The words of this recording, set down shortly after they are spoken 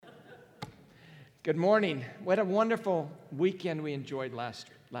Good morning. What a wonderful weekend we enjoyed last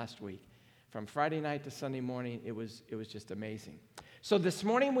week. From Friday night to Sunday morning, it was just amazing. So this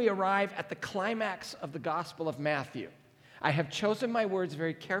morning we arrive at the climax of the Gospel of Matthew. I have chosen my words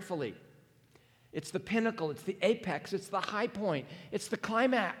very carefully. It's the pinnacle, it's the apex, it's the high point, it's the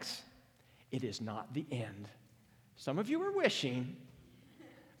climax. It is not the end. Some of you are wishing,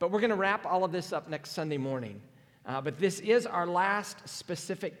 but we're going to wrap all of this up next Sunday morning. But this is our last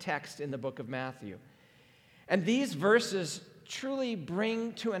specific text in the book of Matthew. And these verses truly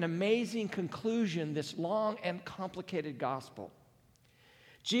bring to an amazing conclusion this long and complicated gospel.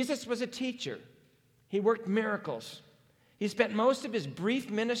 Jesus was a teacher. He worked miracles. He spent most of his brief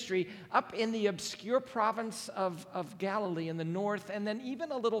ministry up in the obscure province of Galilee in the north, and then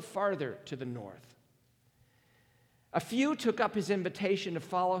even a little farther to the north. A few took up his invitation to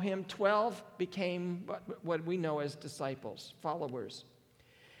follow him. 12 became what we know as disciples, followers.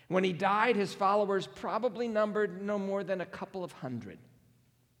 When he died, his followers probably numbered no more than a couple of hundred.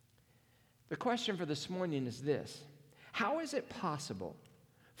 The question for this morning is this: how is it possible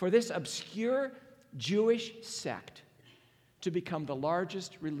for this obscure Jewish sect to become the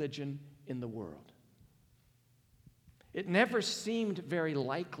largest religion in the world? It never seemed very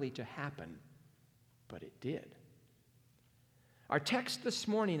likely to happen, but it did. Our text this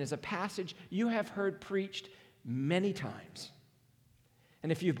morning is a passage you have heard preached many times. And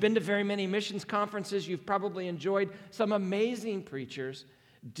if you've been to very many missions conferences, you've probably enjoyed some amazing preachers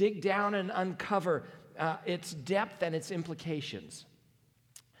dig down and uncover its depth and its implications.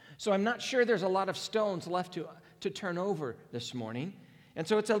 So I'm not sure there's a lot of stones left to turn over this morning. And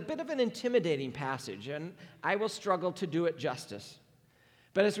so it's a bit of an intimidating passage, and I will struggle to do it justice.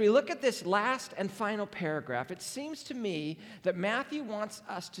 But as we look at this last and final paragraph, it seems to me that Matthew wants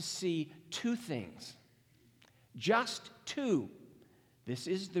us to see two things. Just two. This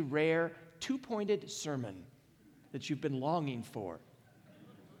is the rare two-pointed sermon that you've been longing for.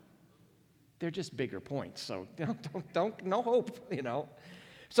 They're just bigger points, so don't no hope,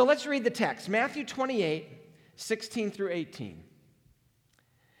 So let's read the text. Matthew 28, 16 through 18.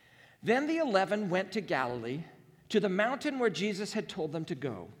 Then the 11 went to Galilee, to the mountain where Jesus had told them to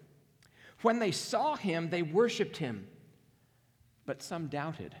go. When they saw him, they worshiped him, but some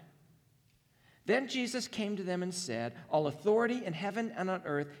doubted. Then Jesus came to them and said, "All authority in heaven and on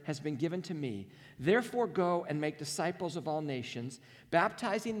earth has been given to me. Therefore go and make disciples of all nations,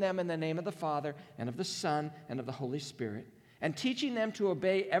 baptizing them in the name of the Father and of the Son and of the Holy Spirit, and teaching them to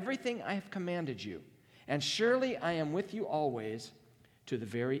obey everything I have commanded you. And surely I am with you always to the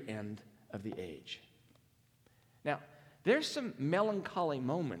very end of the age." Now, there's some melancholy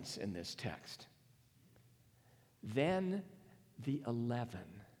moments in this text. Then the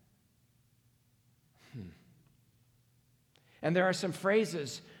 11. And there are some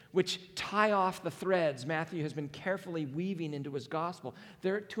phrases which tie off the threads Matthew has been carefully weaving into his gospel.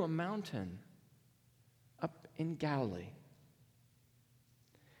 They're to a mountain up in Galilee.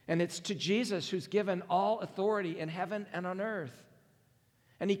 And it's to Jesus who's given all authority in heaven and on earth.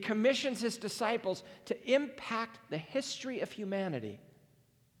 And he commissions his disciples to impact the history of humanity.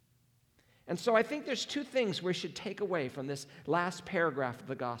 And so I think there's two things we should take away from this last paragraph of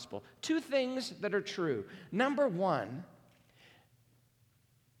the gospel. Two things that are true. Number one,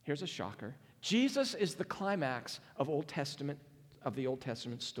 here's a shocker. Jesus is the climax of the Old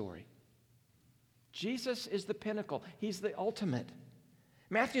Testament story. Jesus is the pinnacle. He's the ultimate.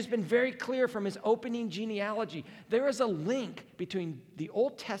 Matthew's been very clear from his opening genealogy. There is a link between the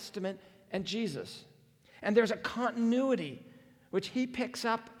Old Testament and Jesus. And there's a continuity which he picks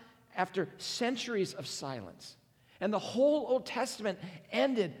up after centuries of silence. And the whole Old Testament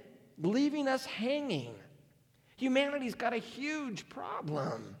ended leaving us hanging. Humanity's got a huge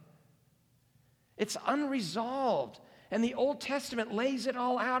problem. It's unresolved. And the Old Testament lays it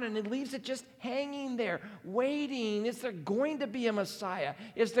all out, and it leaves it just hanging there, waiting. Is there going to be a Messiah?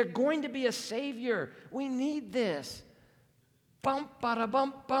 Is there going to be a Savior? We need this. Bump, bada,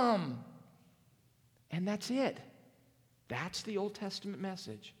 bump, bum. And that's it. That's the Old Testament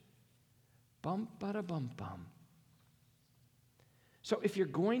message. Bump, bada, bum, bum. So if you're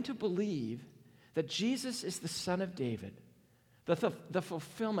going to believe that Jesus is the Son of David, the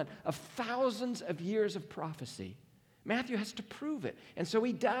fulfillment of thousands of years of prophecy, Matthew has to prove it. And so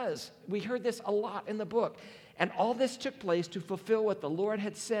he does. We heard this a lot in the book. And all this took place to fulfill what the Lord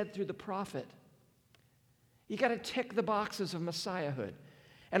had said through the prophet. You got to tick the boxes of Messiahhood.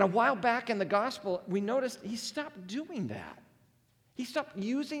 And a while back in the gospel, we noticed he stopped doing that. He stopped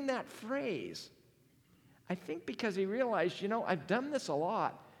using that phrase. I think because he realized, I've done this a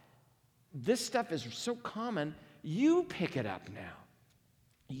lot. This stuff is so common. You pick it up now.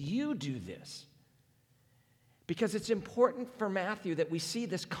 You do this. Because it's important for Matthew that we see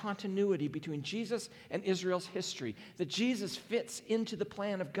this continuity between Jesus and Israel's history, that Jesus fits into the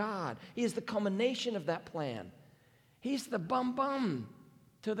plan of God. He is the culmination of that plan. He's the bum-bum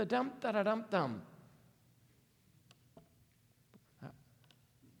to the dum-da-da-dum-dum.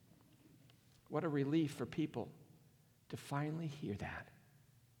 What a relief for people to finally hear that.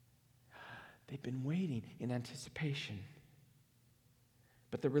 They've been waiting in anticipation.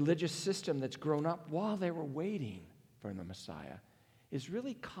 But the religious system that's grown up while they were waiting for the Messiah is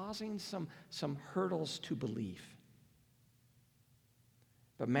really causing some hurdles to belief.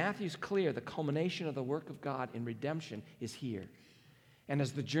 But Matthew's clear, the culmination of the work of God in redemption is here. And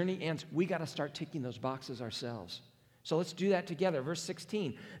as the journey ends, we got to start ticking those boxes ourselves. So let's do that together. Verse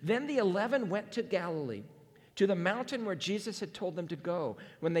 16. Then the 11 went to Galilee, to the mountain where Jesus had told them to go.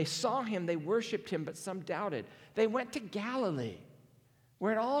 When they saw him, they worshiped him, but some doubted. They went to Galilee,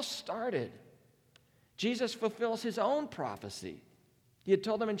 where it all started. Jesus fulfills his own prophecy. He had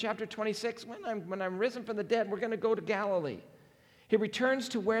told them in chapter 26, when I'm risen from the dead, we're going to go to Galilee. He returns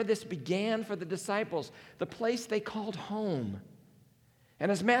to where this began for the disciples, the place they called home.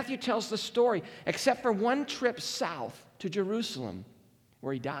 And as Matthew tells the story, except for one trip south to Jerusalem,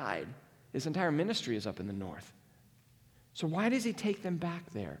 where he died, his entire ministry is up in the north. So why does he take them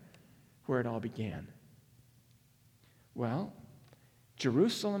back there, where it all began? Well,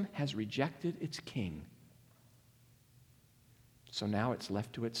 Jerusalem has rejected its king. So now it's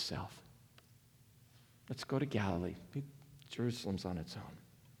left to itself. Let's go to Galilee. Jerusalem's on its own.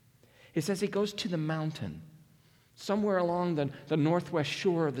 It says he goes to the mountain, somewhere along the northwest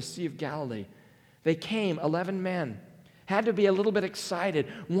shore of the Sea of Galilee. They came, 11 men, had to be a little bit excited,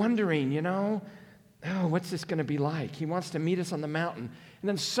 wondering, what's this going to be like? He wants to meet us on the mountain. And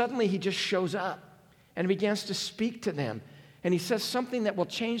then suddenly he just shows up and begins to speak to them. And he says something that will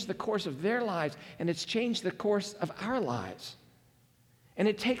change the course of their lives, and it's changed the course of our lives. And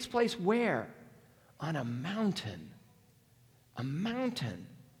it takes place where? On a mountain. A mountain.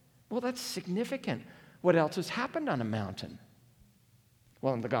 Well, that's significant. What else has happened on a mountain?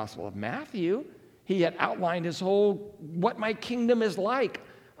 Well, in the Gospel of Matthew, he had outlined his whole what my kingdom is like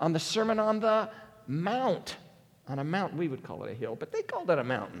on the Sermon on the Mount. On a mountain, we would call it a hill, but they called it a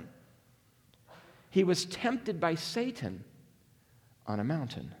mountain. He was tempted by Satan on a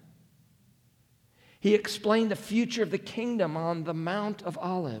mountain. He explained the future of the kingdom on the Mount of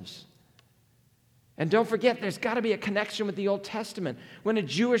Olives. And don't forget, there's got to be a connection with the Old Testament. When a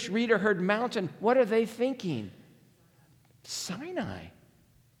Jewish reader heard mountain, what are they thinking? Sinai.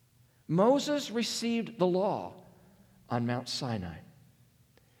 Moses received the law on Mount Sinai.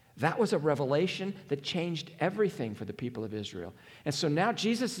 That was a revelation that changed everything for the people of Israel. And so now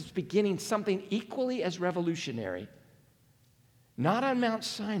Jesus is beginning something equally as revolutionary. Not on Mount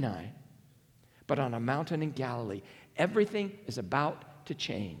Sinai, but on a mountain in Galilee. Everything is about to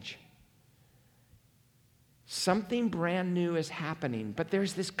change. Something brand new is happening, but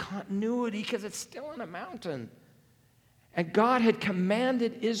there's this continuity because it's still on a mountain. And God had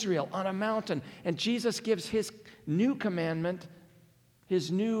commanded Israel on a mountain, and Jesus gives his new commandment,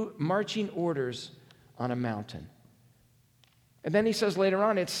 his new marching orders on a mountain. And then he says later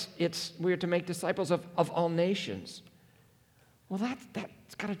on, we are to make disciples of all nations. Well,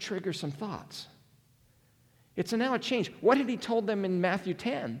 that's got to trigger some thoughts. It's now a change. What had he told them in Matthew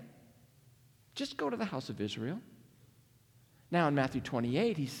 10? Just go to the house of Israel. Now in Matthew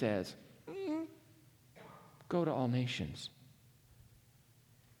 28, he says, go to all nations.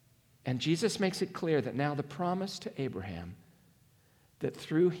 And Jesus makes it clear that now the promise to Abraham, that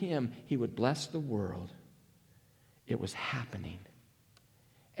through him he would bless the world, it was happening.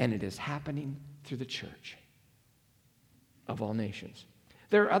 And it is happening through the church of all nations.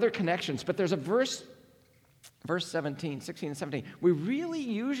 There are other connections, but there's a verse 16 and 17. We really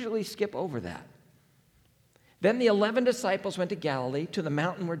usually skip over that. Then the 11 disciples went to Galilee, to the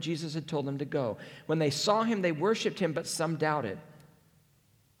mountain where Jesus had told them to go. When they saw him, they worshiped him, but some doubted.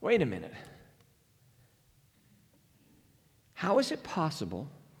 Wait a minute. How is it possible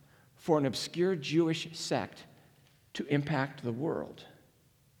for an obscure Jewish sect to impact the world?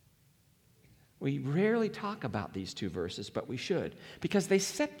 We rarely talk about these two verses, but we should, because they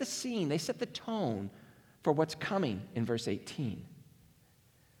set the scene, they set the tone for what's coming in verse 18.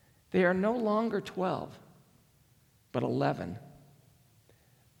 They are no longer 12, but 11.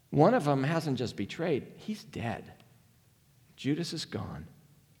 One of them hasn't just betrayed, he's dead. Judas is gone.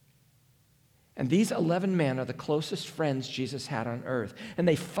 And these 11 men are the closest friends Jesus had on earth, and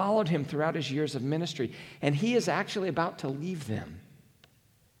they followed him throughout his years of ministry, and he is actually about to leave them.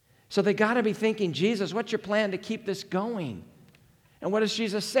 So they got to be thinking, Jesus, what's your plan to keep this going? And what does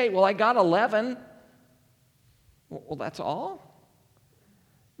Jesus say? Well, I got 11. Well, that's all?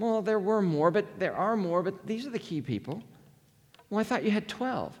 Well, there are more, but these are the key people. Well, I thought you had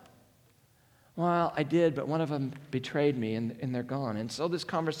 12. Well, I did, but one of them betrayed me, and they're gone. And so this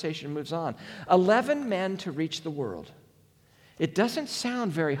conversation moves on. 11 men to reach the world. It doesn't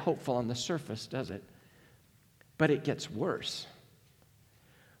sound very hopeful on the surface, does it? But it gets worse.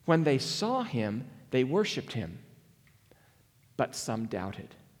 When they saw him, they worshiped him, but some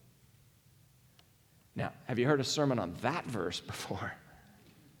doubted. Now, have you heard a sermon on that verse before?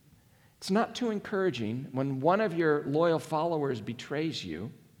 It's not too encouraging when one of your loyal followers betrays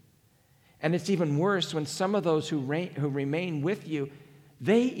you, and it's even worse when some of those who remain with you,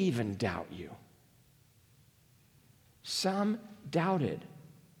 they even doubt you. Some doubted.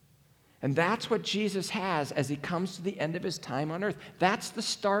 And that's what Jesus has as he comes to the end of his time on earth. That's the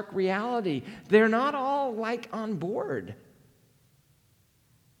stark reality. They're not all on board.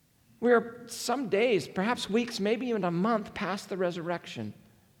 We're some days, perhaps weeks, maybe even a month past the resurrection.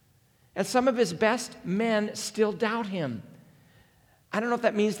 And some of his best men still doubt him. I don't know if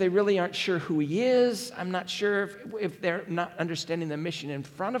that means they really aren't sure who he is. I'm not sure if they're not understanding the mission in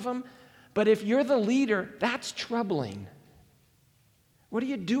front of them. But if you're the leader, that's troubling. What do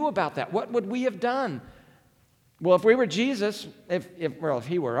you do about that? What would we have done? Well, if we were Jesus, if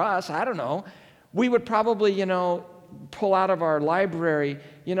he were us, I don't know, we would probably, pull out of our library,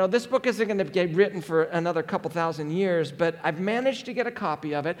 this book isn't going to get written for another couple thousand years, but I've managed to get a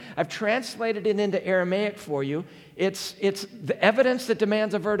copy of it. I've translated it into Aramaic for you. It's the evidence that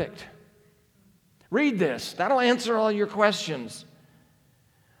demands a verdict. Read this. That'll answer all your questions.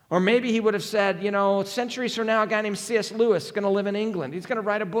 Or maybe he would have said, centuries from now, a guy named C.S. Lewis is going to live in England. He's going to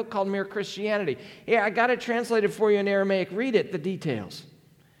write a book called Mere Christianity. Yeah, I got it translated for you in Aramaic. Read it, the details.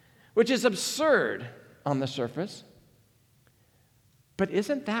 Which is absurd on the surface. But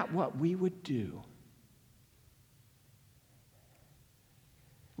isn't that what we would do?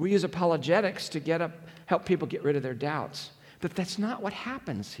 We use apologetics to help people get rid of their doubts. But that's not what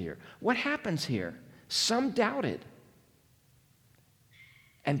happens here. What happens here? Some doubted.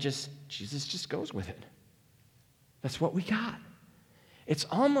 And Jesus just goes with it. That's what we got. It's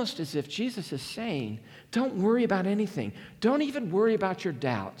almost as if Jesus is saying, don't worry about anything. Don't even worry about your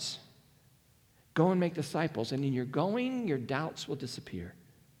doubts. Go and make disciples, and in your going, your doubts will disappear.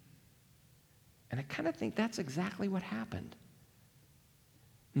 And I kind of think that's exactly what happened.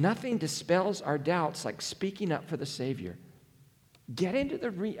 Nothing dispels our doubts like speaking up for the Savior. Get into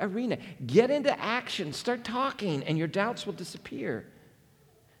the arena. Get into action. Start talking, and your doubts will disappear.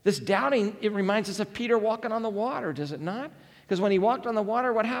 This doubting, it reminds us of Peter walking on the water, does it not? Because when he walked on the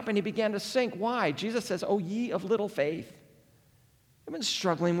water, what happened? He began to sink. Why? Jesus says, "O ye of little faith." I've been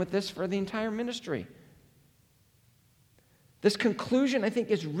struggling with this for the entire ministry. This conclusion, I think,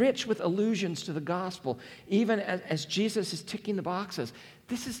 is rich with allusions to the gospel, even as Jesus is ticking the boxes.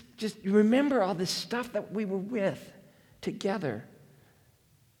 This is just, you remember all this stuff that we were with together.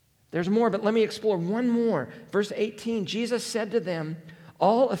 There's more, but let me explore one more. Verse 18, Jesus said to them,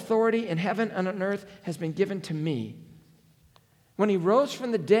 "All authority in heaven and on earth has been given to me." When he rose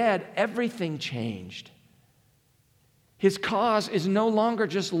from the dead, everything changed. His cause is no longer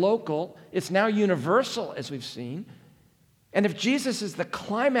just local, it's now universal, as we've seen. And if Jesus is the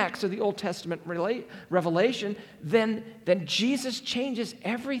climax of the Old Testament revelation, then Jesus changes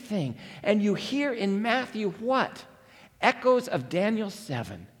everything. And you hear in Matthew what? Echoes of Daniel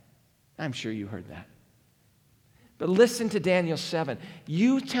 7. I'm sure you heard that. But listen to Daniel 7.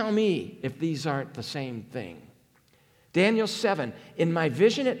 You tell me if these aren't the same thing. Daniel 7, "In my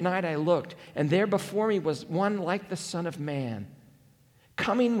vision at night I looked, and there before me was one like the Son of Man,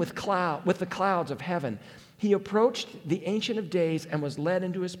 coming with the clouds of heaven. He approached the Ancient of Days and was led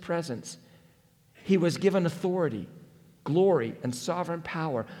into his presence. He was given authority, glory, and sovereign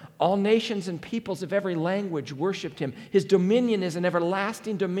power. All nations and peoples of every language worshiped him. His dominion is an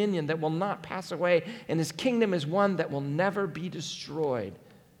everlasting dominion that will not pass away, and his kingdom is one that will never be destroyed."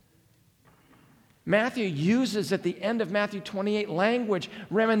 Matthew uses at the end of Matthew 28 language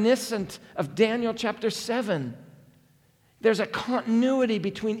reminiscent of Daniel chapter 7. There's a continuity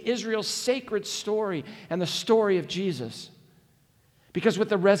between Israel's sacred story and the story of Jesus. Because with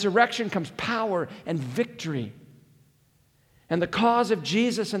the resurrection comes power and victory. And the cause of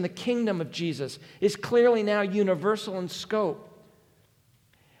Jesus and the kingdom of Jesus is clearly now universal in scope.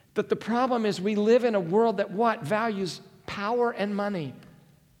 But the problem is we live in a world that what? Values power and money.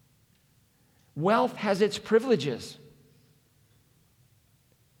 Wealth has its privileges.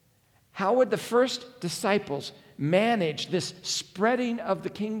 How would the first disciples manage this spreading of the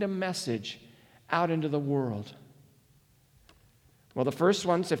kingdom message out into the world? Well, the first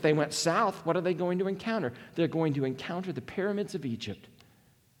ones, if they went south, what are they going to encounter? They're going to encounter the pyramids of Egypt.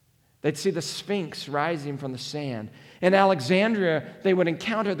 They'd see the Sphinx rising from the sand. In Alexandria, they would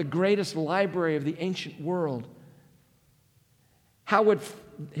encounter the greatest library of the ancient world. How would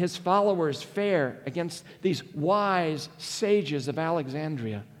his followers fare against these wise sages of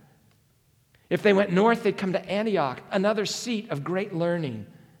Alexandria? If they went north, they'd come to Antioch, another seat of great learning.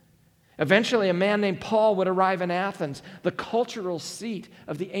 Eventually, a man named Paul would arrive in Athens, the cultural seat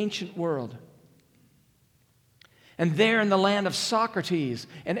of the ancient world. And there in the land of Socrates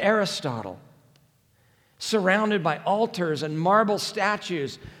and Aristotle, surrounded by altars and marble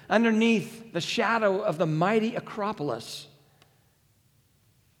statues, underneath the shadow of the mighty Acropolis,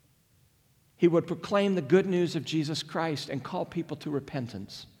 he would proclaim the good news of Jesus Christ and call people to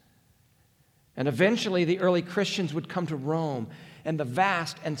repentance. And eventually, the early Christians would come to Rome and the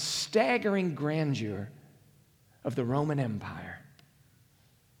vast and staggering grandeur of the Roman Empire.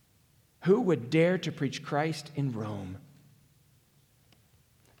 Who would dare to preach Christ in Rome?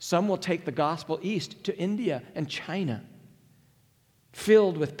 Some will take the gospel east to India and China,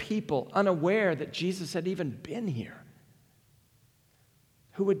 filled with people unaware that Jesus had even been here.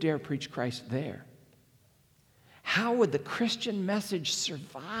 Who would dare preach Christ there? How would the Christian message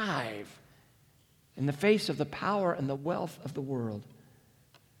survive in the face of the power and the wealth of the world?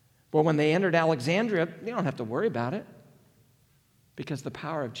 Well, when they entered Alexandria, they don't have to worry about it, because the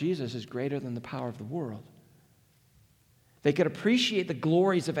power of Jesus is greater than the power of the world. They could appreciate the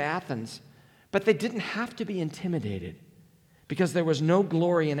glories of Athens, but they didn't have to be intimidated, because there was no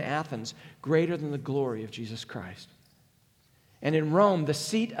glory in Athens greater than the glory of Jesus Christ. And in Rome, the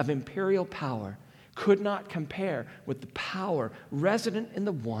seat of imperial power could not compare with the power resident in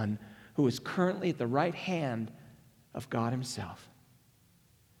the one who is currently at the right hand of God himself.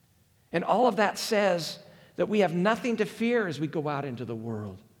 And all of that says that we have nothing to fear as we go out into the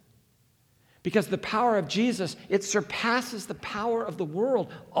world. Because the power of Jesus, it surpasses the power of the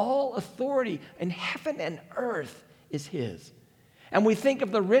world. All authority in heaven and earth is his. And we think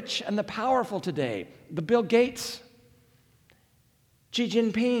of the rich and the powerful today, the Bill Gates, Xi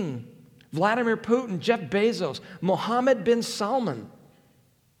Jinping, Vladimir Putin, Jeff Bezos, Mohammed bin Salman.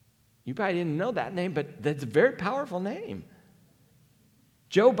 You probably didn't know that name, but that's a very powerful name.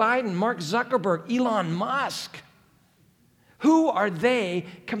 Joe Biden, Mark Zuckerberg, Elon Musk. Who are they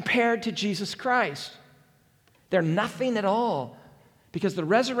compared to Jesus Christ? They're nothing at all, because the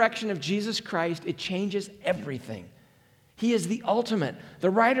resurrection of Jesus Christ, it changes everything. He is the ultimate. The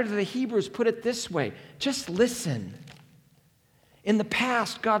writer to the Hebrews put it this way: just listen. In the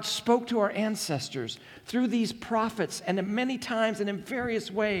past, God spoke to our ancestors through these prophets, and many times and in various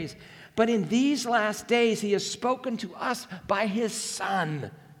ways. But in these last days, he has spoken to us by his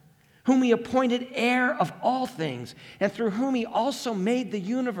Son, whom he appointed heir of all things, and through whom he also made the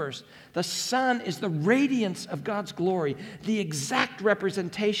universe. The Son is the radiance of God's glory, the exact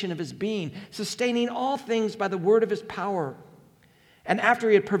representation of his being, sustaining all things by the word of his power. And after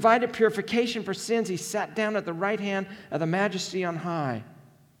he had provided purification for sins, he sat down at the right hand of the Majesty on high.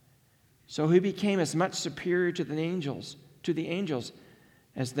 So he became as much superior to the angels,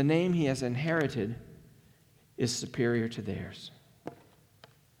 as the name he has inherited is superior to theirs.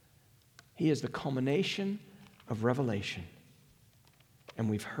 He is the culmination of revelation, and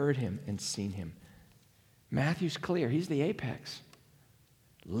we've heard him and seen him. Matthew's clear. He's the apex.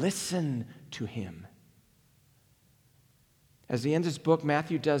 Listen to him. As he ends his book,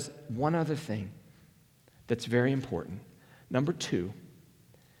 Matthew does one other thing that's very important. Number 2,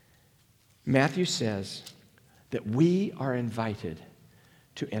 Matthew says that we are invited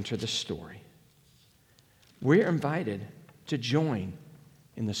to enter the story. We're invited to join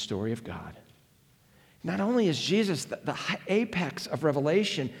in the story of God. Not only is Jesus the apex of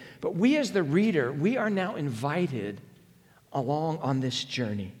revelation, but we as the reader, we are now invited along on this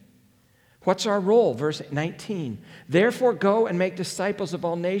journey. What's our role? Verse 19. Therefore go and make disciples of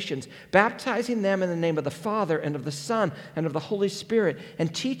all nations, baptizing them in the name of the Father and of the Son and of the Holy Spirit,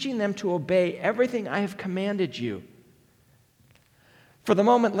 and teaching them to obey everything I have commanded you. For the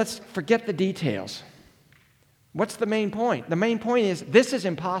moment, let's forget the details. What's the main point? The main point is this is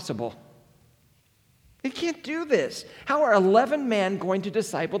impossible. They can't do this. How are 11 men going to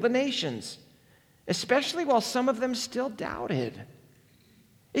disciple the nations? Especially while some of them still doubted.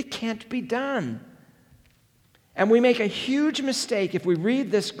 It can't be done. And we make a huge mistake if we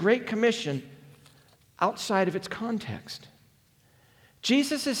read this Great Commission outside of its context.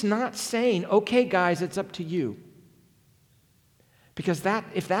 Jesus is not saying, okay, guys, it's up to you. Because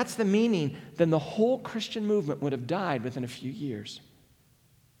if that's the meaning, then the whole Christian movement would have died within a few years.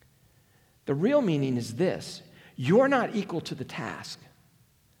 The real meaning is this: You're not equal to the task,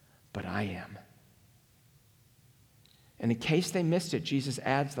 but I am. And in case they missed it, Jesus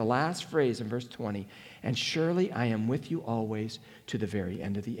adds the last phrase in verse 20, and surely I am with you always to the very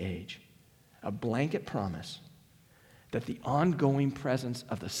end of the age. A blanket promise that the ongoing presence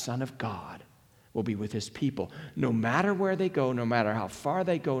of the Son of God will be with his people, no matter where they go, no matter how far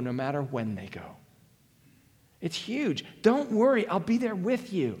they go, no matter when they go. It's huge. Don't worry, I'll be there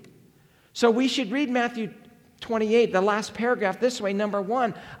with you. So we should read Matthew 28, the last paragraph, this way. Number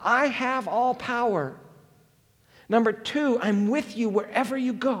 1, I have all power. Number 2, I'm with you wherever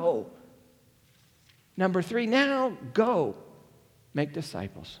you go. Number 3, now go, make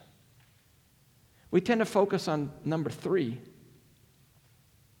disciples. We tend to focus on number 3.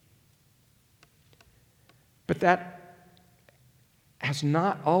 But that has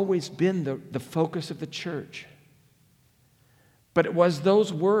not always been the focus of the church. But it was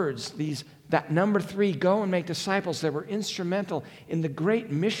those words, that number 3, go and make disciples, that were instrumental in the great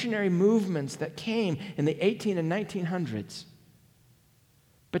missionary movements that came in the 18 and 1900s.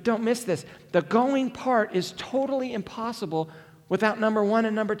 But don't miss this. The going part is totally impossible without number 1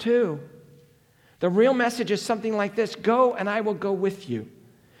 and number 2. The real message is something like this: go and I will go with you.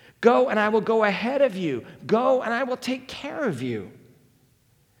 Go and I will go ahead of you. Go and I will take care of you.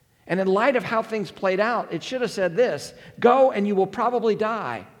 And in light of how things played out, it should have said this: go and you will probably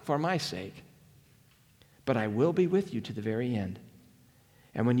die for my sake, but I will be with you to the very end.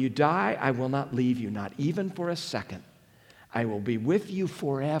 And when you die, I will not leave you, not even for a second. I will be with you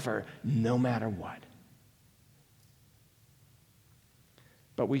forever, no matter what.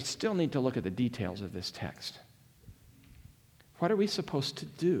 But we still need to look at the details of this text. What are we supposed to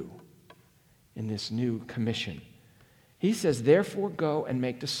do in this new commission? He says, therefore, go and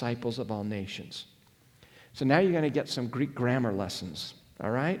make disciples of all nations. So now you're going to get some Greek grammar lessons, all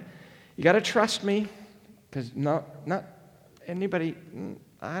right? You got to trust me, because not anybody,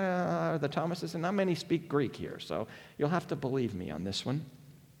 the Thomases, and not many speak Greek here, so you'll have to believe me on this one.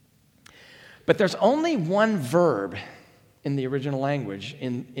 But there's only one verb in the original language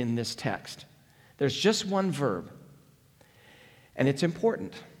in this text. There's just one verb, and it's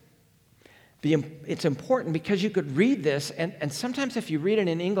important. It's important because you could read this, and sometimes if you read it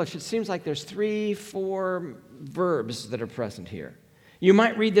in English, it seems like there's 3-4 verbs that are present here. You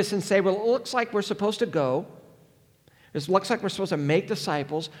might read this and say, well, it looks like we're supposed to go. It looks like we're supposed to make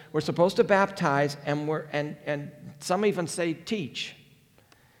disciples. We're supposed to baptize, and some even say teach.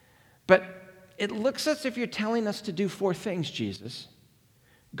 But it looks as if you're telling us to do 4 things, Jesus.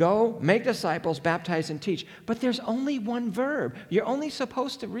 Go, make disciples, baptize, and teach. But there's only one verb. You're only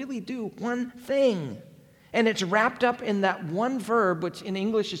supposed to really do one thing. And it's wrapped up in that one verb, which in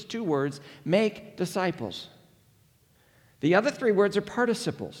English is 2 words, make disciples. The other 3 words are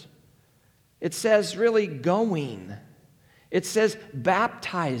participles. It says really going. It says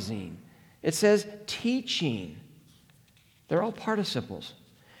baptizing. It says teaching. They're all participles.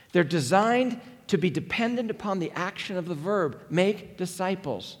 They're designed to be dependent upon the action of the verb, make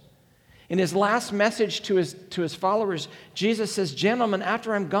disciples. In his last message to his followers, Jesus says, gentlemen,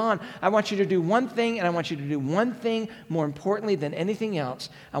 after I'm gone, I want you to do one thing, and I want you to do one thing more importantly than anything else.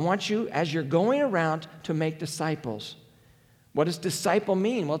 I want you, as you're going around, to make disciples. What does disciple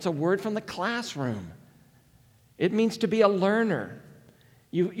mean? Well, it's a word from the classroom. It means to be a learner.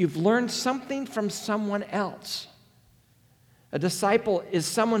 You've learned something from someone else. A disciple is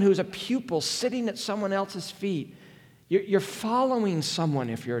someone who's a pupil sitting at someone else's feet. You're following someone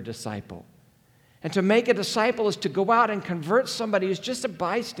if you're a disciple. And to make a disciple is to go out and convert somebody who's just a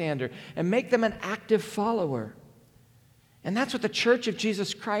bystander and make them an active follower. And that's what the Church of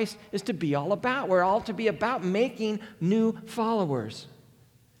Jesus Christ is to be all about. We're all to be about making new followers.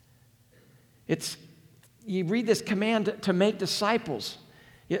 You read this command to make disciples.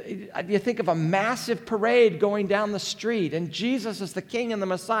 You think of a massive parade going down the street, and Jesus as the King and the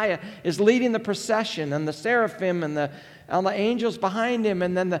Messiah is leading the procession, and the seraphim and the angels behind him,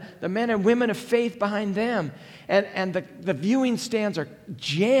 and then the men and women of faith behind them. And the viewing stands are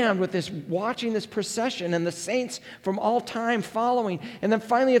jammed with watching this procession, and the saints from all time following. And then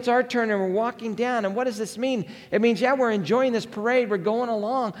finally it's our turn, and we're walking down. And what does this mean? It means, yeah, we're enjoying this parade, we're going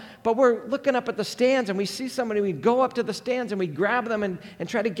along, but we're looking up at the stands, and we see somebody, we go up to the stands, and we grab them and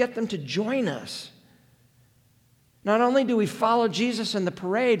try to get them to join us. Not only do we follow Jesus in the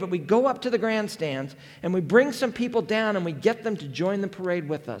parade, but we go up to the grandstands, and we bring some people down, and we get them to join the parade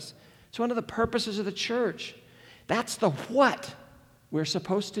with us. It's one of the purposes of the church. That's the what we're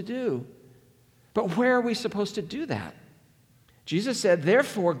supposed to do. But where are we supposed to do that? Jesus said,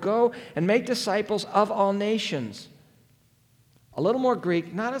 therefore, go and make disciples of all nations. A little more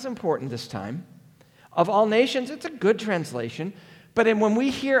Greek, not as important this time. Of all nations, it's a good translation. But when we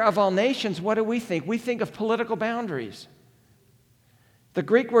hear of all nations, what do we think? We think of political boundaries. The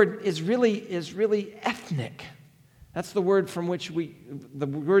Greek word is really ethnic. That's the word from which the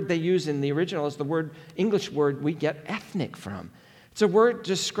word they use in the original is the English word we get ethnic from. It's a word to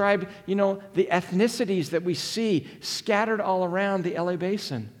describe, the ethnicities that we see scattered all around the LA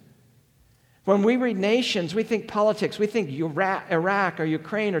Basin. When we read nations, we think politics. We think Iraq or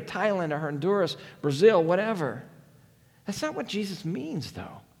Ukraine or Thailand or Honduras, Brazil, whatever. That's not what Jesus means,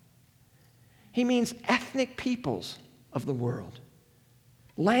 though. He means ethnic peoples of the world,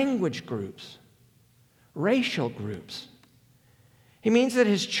 language groups, racial groups. He means that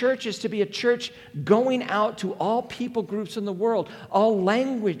his church is to be a church going out to all people groups in the world, all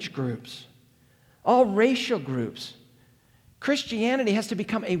language groups, all racial groups. Christianity has to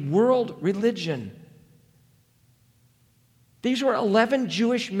become a world religion. These were 11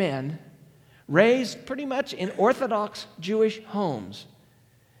 Jewish men raised pretty much in Orthodox Jewish homes.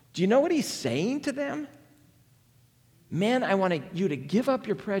 Do you know what he's saying to them? Men, I want you to give up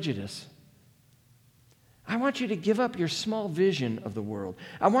your prejudice. I want you to give up your small vision of the world.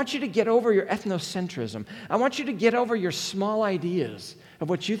 I want you to get over your ethnocentrism. I want you to get over your small ideas of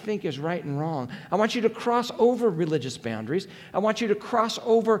what you think is right and wrong. I want you to cross over religious boundaries. I want you to cross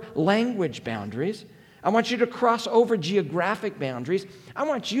over language boundaries. I want you to cross over geographic boundaries. I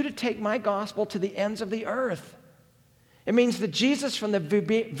want you to take my gospel to the ends of the earth. It means that Jesus, from the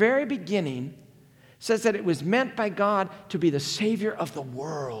very beginning, says that it was meant by God to be the Savior of the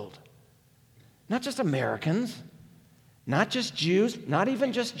world. Not just Americans, not just Jews, not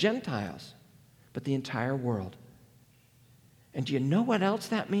even just Gentiles, but the entire world. And do you know what else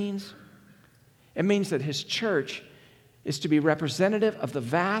that means? It means that his church is to be representative of the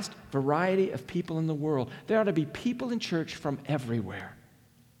vast variety of people in the world. There ought to be people in church from everywhere.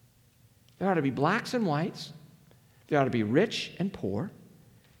 There ought to be blacks and whites. There ought to be rich and poor.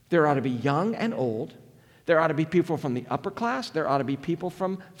 There ought to be young and old. There ought to be people from the upper class. There ought to be people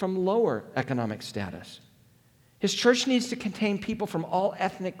from lower economic status. His church needs to contain people from all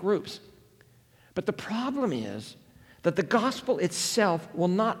ethnic groups. But the problem is that the gospel itself will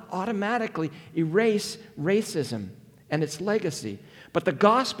not automatically erase racism and its legacy. But the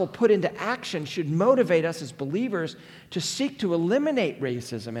gospel put into action should motivate us as believers to seek to eliminate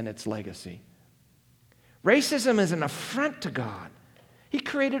racism and its legacy. Racism is an affront to God. He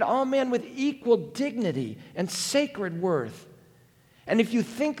created all men with equal dignity and sacred worth. And if you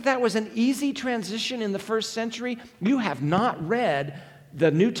think that was an easy transition in the first century, you have not read the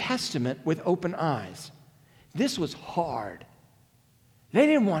New Testament with open eyes. This was hard. They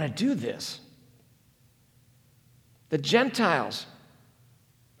didn't want to do this. The Gentiles,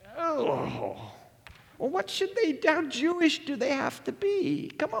 well, what should how Jewish do they have to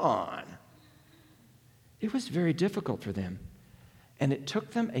be? Come on. It was very difficult for them. And it took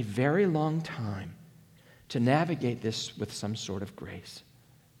them a very long time to navigate this with some sort of grace.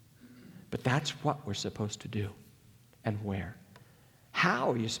 But that's what we're supposed to do. And where? How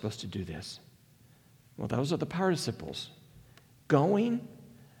are you supposed to do this? Well, those are the participles. Going,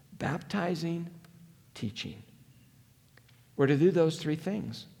 baptizing, teaching. We're to do those three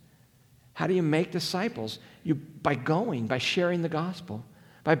things. How do you make disciples? By going, by sharing the gospel,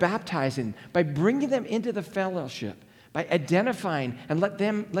 by baptizing, by bringing them into the fellowship, by identifying and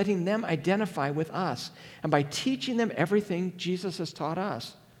letting them identify with us, and by teaching them everything Jesus has taught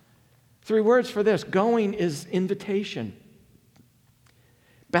us. 3 words for this. Going is invitation.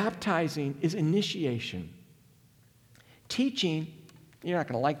 Baptizing is initiation. Teaching, you're not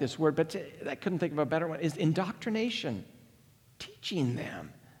going to like this word, but I couldn't think of a better one, is indoctrination. Teaching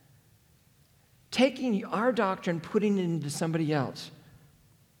them. Taking our doctrine, putting it into somebody else.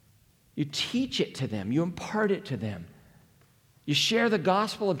 You teach it to them. You impart it to them. You share the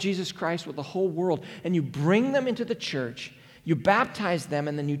gospel of Jesus Christ with the whole world, and you bring them into the church, you baptize them,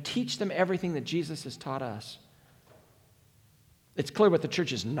 and then you teach them everything that Jesus has taught us. It's clear what the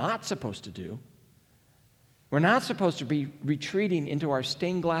church is not supposed to do. We're not supposed to be retreating into our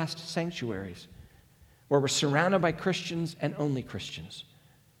stained glass sanctuaries where we're surrounded by Christians and only Christians.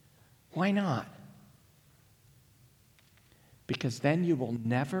 Why not? Because then you will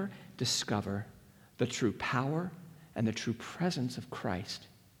never discover the true power and the true presence of Christ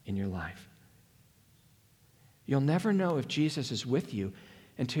in your life. You'll never know if Jesus is with you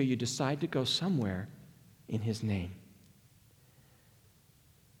until you decide to go somewhere in his name.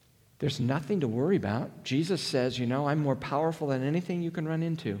 There's nothing to worry about. Jesus says, I'm more powerful than anything you can run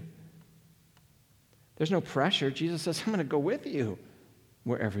into. There's no pressure. Jesus says, I'm going to go with you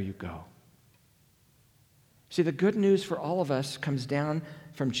wherever you go. See, the good news for all of us comes down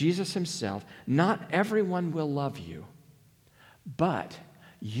from Jesus himself. Not everyone will love you, but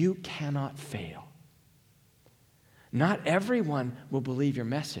you cannot fail. Not everyone will believe your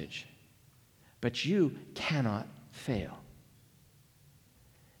message, but you cannot fail.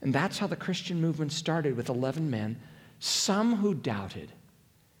 And that's how the Christian movement started with 11 men, some who doubted,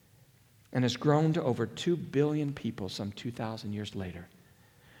 and has grown to over 2 billion people some 2,000 years later.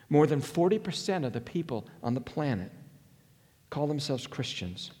 More than 40% of the people on the planet call themselves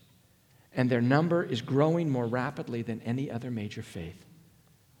Christians, and their number is growing more rapidly than any other major faith.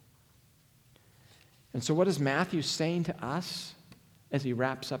 And so what is Matthew saying to us as he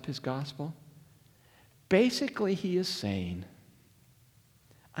wraps up his gospel? Basically, he is saying,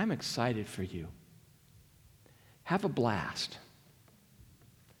 I'm excited for you. Have a blast.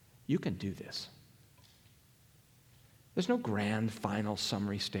 You can do this. There's no grand final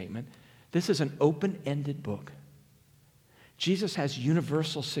summary statement. This is an open-ended book. Jesus has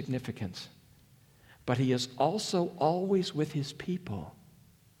universal significance, but he is also always with his people.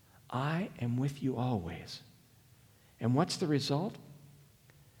 I am with you always. And what's the result?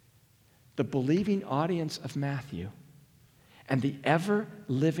 The believing audience of Matthew and the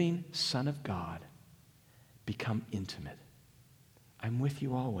ever-living Son of God become intimate. I'm with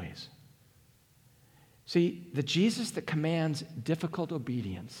you always. See, the Jesus that commands difficult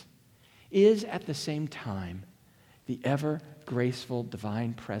obedience is at the same time the ever-graceful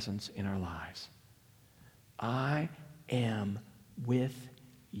divine presence in our lives. I am with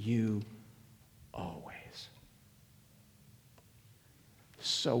you always.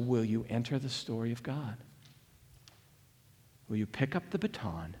 So will you enter the story of God? Will you pick up the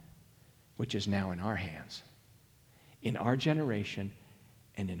baton, which is now in our hands, in our generation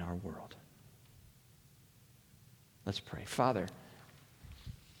and in our world? Let's pray. Father,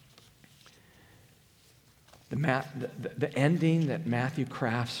 the ending that Matthew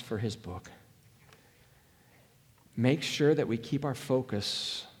crafts for his book makes sure that we keep our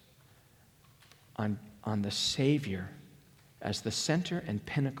focus on the Savior as the center and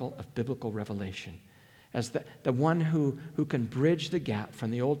pinnacle of biblical revelation, as the one who can bridge the gap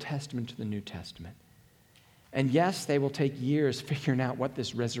from the Old Testament to the New Testament. And yes, they will take years figuring out what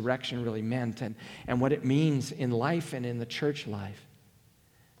this resurrection really meant and what it means in life and in the church life.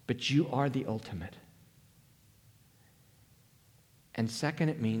 But you are the ultimate. And second,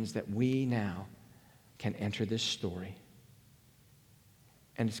 it means that we now can enter this story.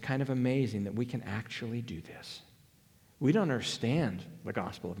 And it's kind of amazing that we can actually do this. We don't understand the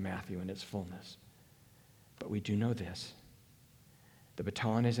Gospel of Matthew in its fullness, but we do know this. The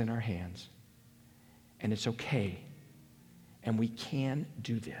baton is in our hands. And it's okay. And we can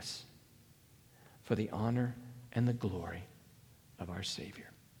do this for the honor and the glory of our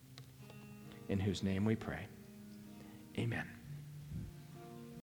Savior, in whose name we pray. Amen.